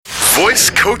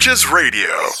Voice Coaches Radio.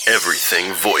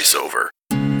 Everything voiceover.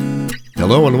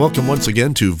 Hello and welcome once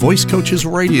again to Voice Coaches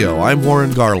Radio. I'm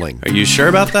Warren Garling. Are you sure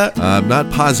about that? I'm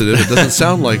not positive. It doesn't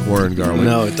sound like Warren Garling.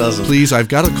 No, it doesn't. Please, I've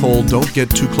got a cold. Don't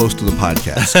get too close to the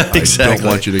podcast. Exactly. I don't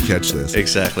want you to catch this.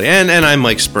 Exactly. And I'm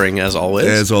Mike Spring, as always.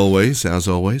 As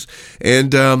always.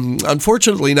 And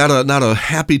unfortunately, not a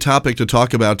happy topic to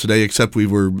talk about today, except we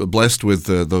were blessed with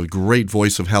the great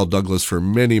voice of Hal Douglas for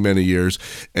many, many years.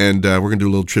 And we're going to do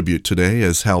a little tribute today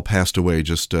as Hal passed away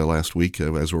just last week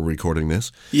as we're recording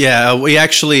this. Yeah, we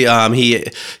actually,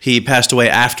 he passed away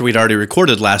after we'd already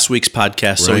recorded last week's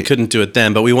podcast, so we couldn't do it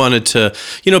then. But we wanted to,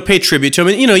 pay tribute to him.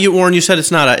 And, Warren, you said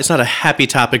it's not a happy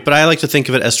topic, but I like to think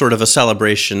of it as sort of a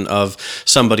celebration of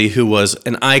somebody who was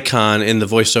an icon in the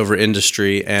voiceover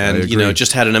industry and,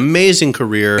 just had an amazing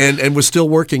career. And was still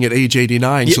working at age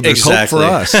 89, so there's hope for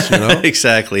us,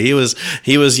 Exactly. He was,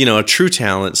 a true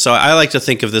talent. So I like to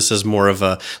think of this as more of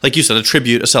a, like you said, a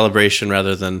tribute, a celebration,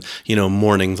 rather than,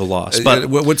 mourning the loss. But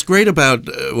what was great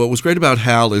about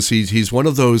Hal is he's one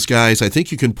of those guys. I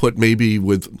think you can put maybe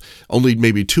with only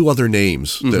maybe two other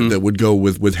names that would go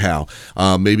with Hal.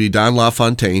 Maybe Don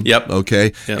LaFontaine. Yep.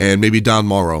 Okay. Yep. And maybe Don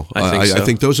Morrow. I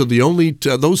think those are the only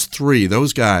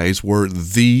those guys were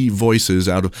the voices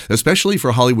especially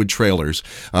for Hollywood trailers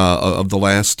of the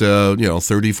last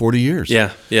 30, 40 years.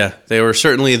 Yeah. They were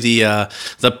certainly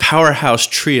the powerhouse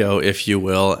trio, if you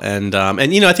will. And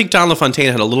I think Don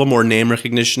LaFontaine had a little more name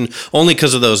recognition only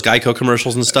because of those Geico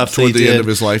commercials and stuff toward the end of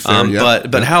his life there,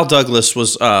 But Hal Douglas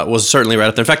was certainly right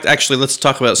up there. In fact, actually, let's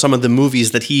talk about some of the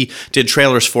movies that he did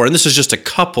trailers for. And this is just a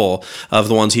couple of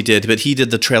the ones he did, but he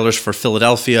did the trailers for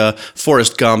Philadelphia,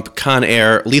 Forrest Gump, Con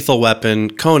Air, Lethal Weapon,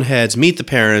 Coneheads, Meet the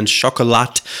Parents,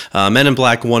 Chocolat, Men in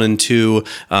Black 1 and 2,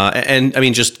 and I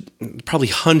mean, just probably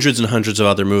hundreds and hundreds of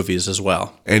other movies as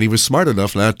well. And he was smart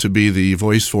enough not to be the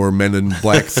voice for Men in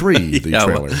Black 3, the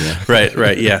trailer.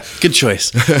 Right, yeah. Good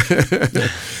choice.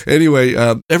 Anyway,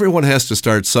 everyone has to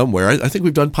start somewhere. I think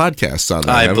we've done podcasts on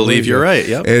that. I believe you're right,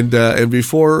 yep. And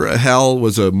before Hal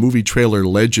was a movie trailer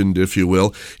legend, if you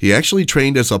will, he actually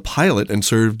trained as a pilot and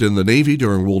served in the Navy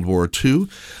during World War II.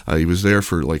 He was there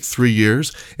for like 3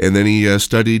 years, and then he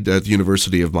studied at the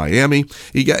University of Miami.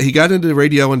 He got into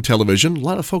radio and television. A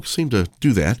lot of folks seem to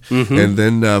do that. And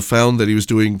then found that he was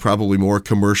doing probably more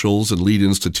commercials and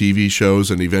lead-ins to TV shows,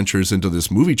 and he ventures into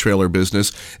this movie trailer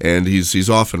business, and he's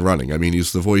off and running. I mean,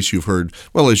 he's the voice you've heard,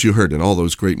 as you heard in all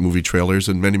those great movie trailers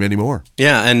and many, many more.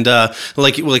 Yeah, and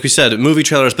like we said, movie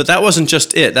trailers, but that wasn't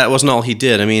just it. That wasn't all he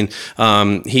did. I mean,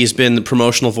 he's been the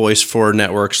promotional voice for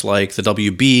networks like the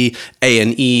WB,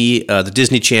 A&E, the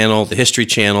Disney Channel, the History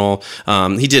Channel.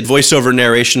 He did voiceover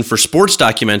narration for sports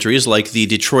documentaries like the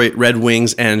Detroit Red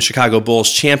Wings and Chicago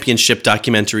Bulls championship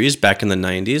documentaries back in the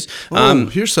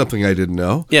 90s. Here's something I didn't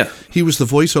know. Yeah. He was the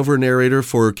voiceover narrator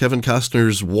for Kevin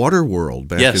Costner's Waterworld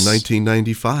back in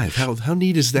 1995. How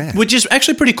neat is that? Which is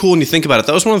actually pretty cool when you think about it.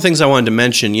 That was one of the things I wanted to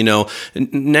mention.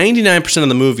 99% of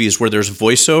the movies where there's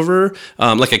voiceover,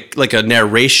 like a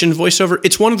narration voiceover,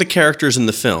 it's one of the characters in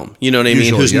the film. You know what I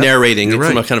mean? Who's narrating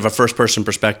from a kind of a first-person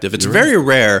perspective. It's very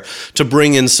rare to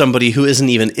bring in somebody who isn't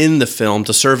even in the film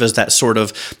to serve as that sort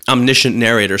of omniscient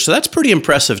narrator. So that's pretty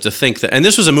impressive to think that. And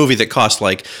this was a movie that cost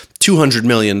like $200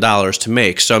 million to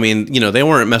make. So, I mean, they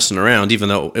weren't messing around, even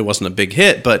though it wasn't a big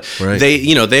hit. But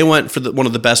they went for one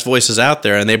of the best voices out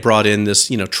there, and they brought in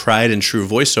this, tried and true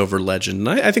voiceover legend.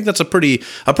 And I think that's a pretty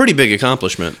big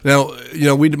accomplishment. Now,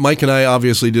 Mike and I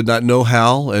obviously did not know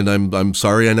Hal, and I'm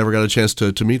sorry I never got a chance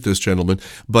to meet this gentleman.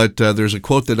 But there's a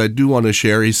quote that I do want to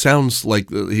share. He sounds like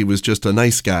he was just a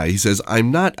nice guy. He says,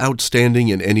 "I'm not outstanding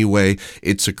in any way.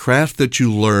 It's a craft that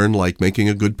you learn, like making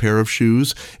a good pair of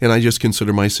shoes, and I just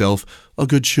consider myself a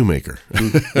good shoemaker."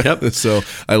 Yep. So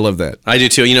I love that. I do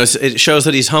too. It shows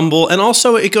that he's humble, and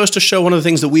also it goes to show one of the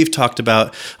things that we've talked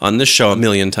about on this show a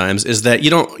million times is that you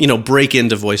don't, break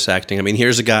into voice acting. I mean,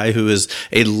 here's a guy who is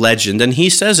a legend, and he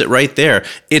says it right there.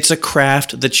 It's a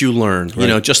craft that you learn,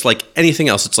 just like anything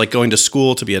else. It's like going to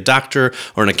school to be a doctor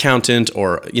or an accountant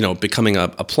or, becoming a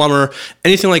plumber,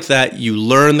 anything like that. You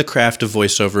learn the craft of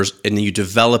voiceovers and you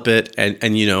develop it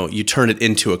and you turn it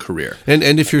into a career.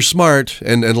 And if you're smart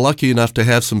and lucky enough to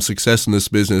have some success in this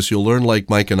business, you'll learn, like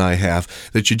Mike and I have,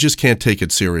 that you just can't take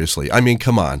it seriously. I mean,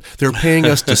 come on. They're paying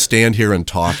us to stand here and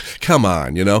talk. Come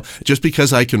on, just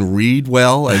because I can read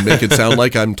well and make it sound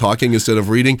like I'm talking instead of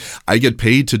reading, I get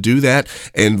paid to do that.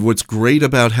 And what's great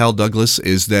about Hal Douglas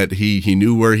is that he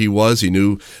knew where he was. He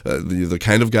knew the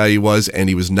kind of guy he was, and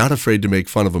he was not afraid to make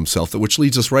fun of himself, which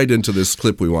leads us right into this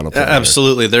clip we want to play.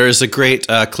 Absolutely. There is a great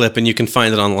clip, and you can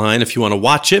find it online if you want to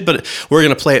watch it, but we're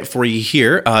going to play it for you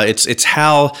here. It's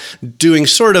Hal doing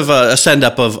sort of a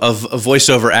send-up of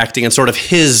voiceover acting and sort of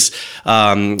his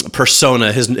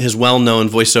persona, his well-known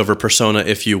voiceover persona,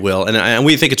 if you will. And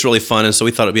we think it's really fun, and so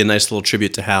we thought it'd be a nice little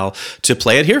tribute to Hal to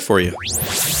play it here for you.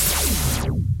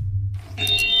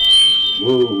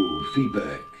 Whoa,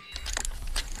 feedback.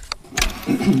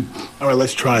 All right,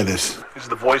 let's try this. This is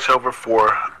the voiceover for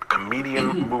a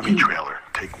comedian movie trailer.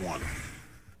 Take one.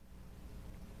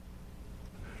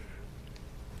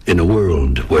 In a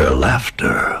world where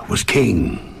laughter was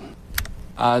king.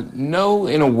 No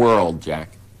in a world,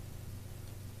 Jack.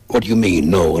 What do you mean,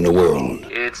 no in a world?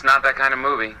 It's not that kind of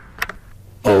movie.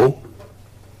 Oh?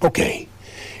 Okay.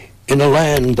 In a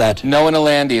land that... No in a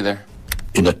land either.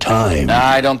 In a time...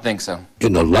 I don't think so.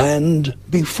 In a land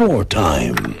before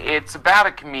time. It's about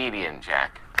a comedian,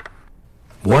 Jack.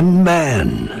 One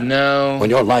man. No. When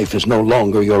your life is no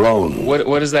longer your own.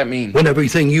 What does that mean? When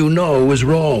everything you know is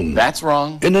wrong. That's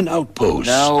wrong. In an outpost.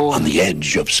 No. On the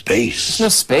edge of space. There's no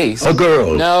space. A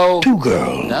girl. No. Two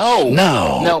girls. No.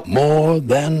 Now. No. More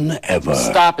than ever.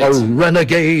 Stop it. A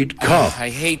renegade cop. I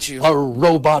hate you. A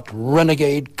robot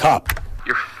renegade cop.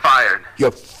 You're fired.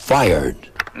 You're fired.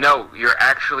 No, you're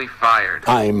actually fired.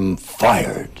 I'm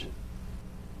fired.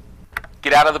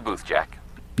 Get out of the booth, Jack.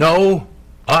 No,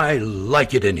 I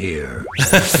like it in here.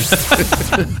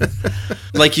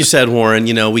 Like you said, Warren,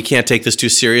 we can't take this too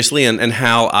seriously, and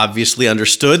Hal obviously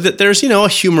understood that there's, a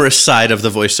humorous side of the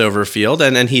voiceover field,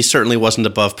 and he certainly wasn't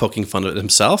above poking fun at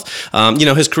himself.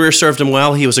 His career served him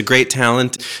well. He was a great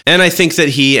talent, and I think that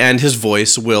he and his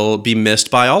voice will be missed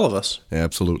by all of us.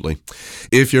 Absolutely.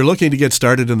 If you're looking to get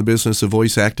started in the business of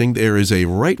voice acting, there is a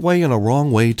right way and a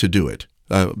wrong way to do it.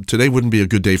 Today wouldn't be a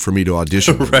good day for me to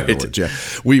audition. Right. Yeah.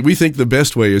 We think the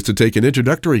best way is to take an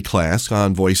introductory class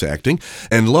on voice acting,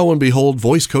 and lo and behold,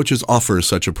 Voice Coaches offers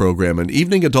such a program, an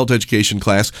evening adult education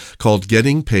class called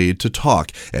Getting Paid to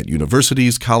Talk at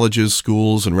universities, colleges,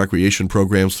 schools, and recreation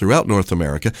programs throughout North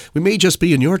America. We may just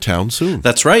be in your town soon.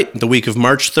 That's right. The week of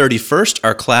March 31st,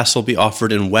 our class will be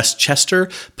offered in Westchester,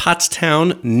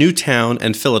 Pottstown, Newtown,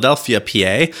 and Philadelphia,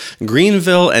 PA,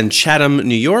 Greenville and Chatham,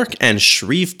 New York, and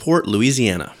Shreveport, Louisiana.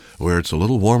 Where it's a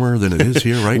little warmer than it is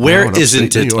here right now. Where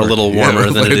isn't it a little warmer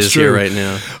than it is here right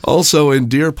now? Also in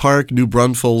Deer Park, New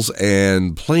Braunfels,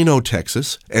 and Plano,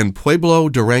 Texas, and Pueblo,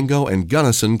 Durango, and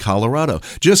Gunnison, Colorado.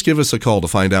 Just give us a call to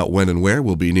find out when and where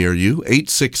we'll be near you,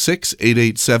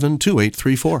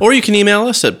 866-887-2834. Or you can email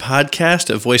us at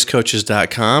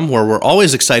podcast@voicecoaches.com, where we're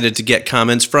always excited to get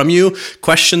comments from you,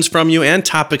 questions from you, and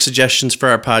topic suggestions for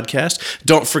our podcast.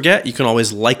 Don't forget, you can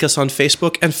always like us on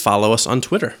Facebook and follow us on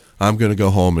Twitter. I'm going to go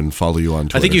home and follow you on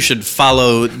Twitter. I think you should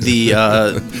follow the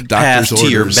path to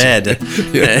your bed.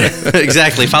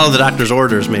 Exactly. Follow the doctor's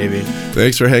orders, maybe.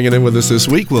 Thanks for hanging in with us this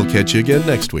week. We'll catch you again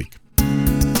next week.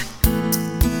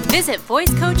 Visit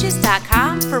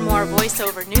voicecoaches.com for more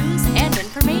voiceover news and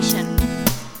information.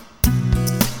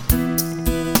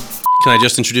 Can I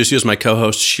just introduce you as my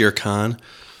co-host, Shere Khan?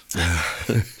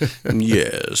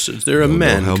 Yes. Is there a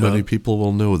man? How many people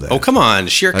will know that? Oh, come on.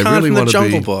 Shere Khan really from the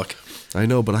Jungle Book. I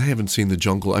know, but I haven't seen The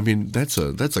Jungle. I mean, that's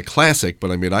a classic,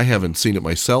 but I mean, I haven't seen it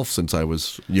myself since I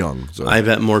was young. So. I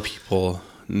bet more people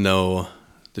know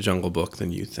The Jungle Book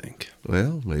than you think.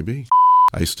 Well, maybe.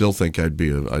 I still think I'd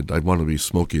want to be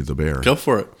Smokey the Bear. Go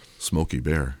for it. Smokey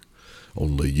Bear.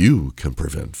 Only you can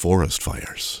prevent forest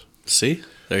fires. See?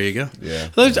 There you go. Yeah.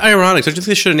 That's ironic. Don't you think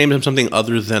they should have named him something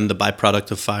other than the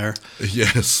byproduct of fire?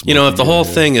 Yes. If the whole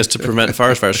thing is to prevent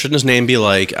forest fires, shouldn't his name be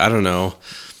like, I don't know,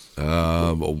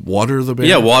 Water the Bear?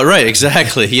 Yeah, right,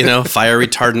 exactly. Fire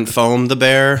retardant foam the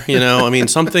bear, I mean,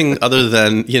 something other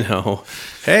than,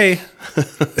 hey.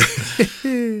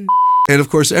 And of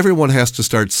course, everyone has to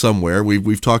start somewhere.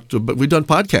 We've talked, but we've done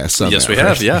podcasts on Yes, that, we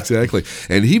have, right? yeah. Exactly.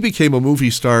 And he became a movie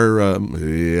star.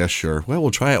 Yeah, sure. Well,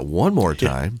 we'll try it one more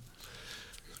time. Yeah.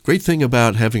 Great thing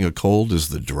about having a cold is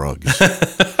the drugs.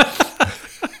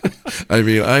 I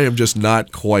mean, I am just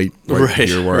not quite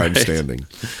here where I'm standing.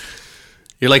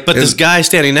 You're like, but this guy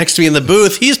standing next to me in the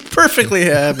booth, he's perfectly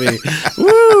happy.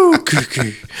 Woo!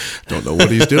 Don't know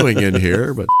what he's doing in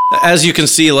here, but as you can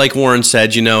see, like Warren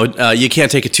said, you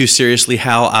can't take it too seriously.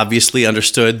 Hal obviously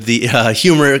understood the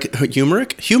humoric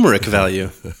value.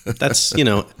 That's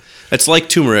it's like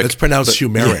turmeric. It's pronounced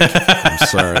humeric. I'm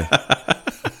sorry.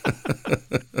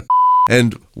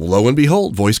 And lo and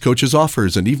behold, Voice Coaches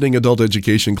offers an evening adult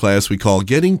education class we call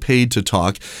Getting Paid to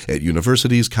Talk at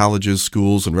universities, colleges,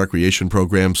 schools, and recreation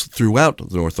programs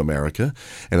throughout North America.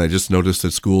 And I just noticed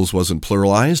that schools wasn't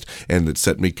pluralized, and it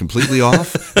set me completely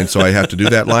off, and so I have to do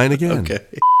that line again. Okay.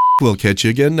 We'll catch you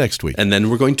again next week. And then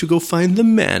we're going to go find the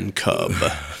man cub.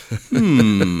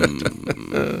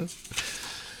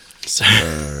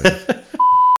 Sorry.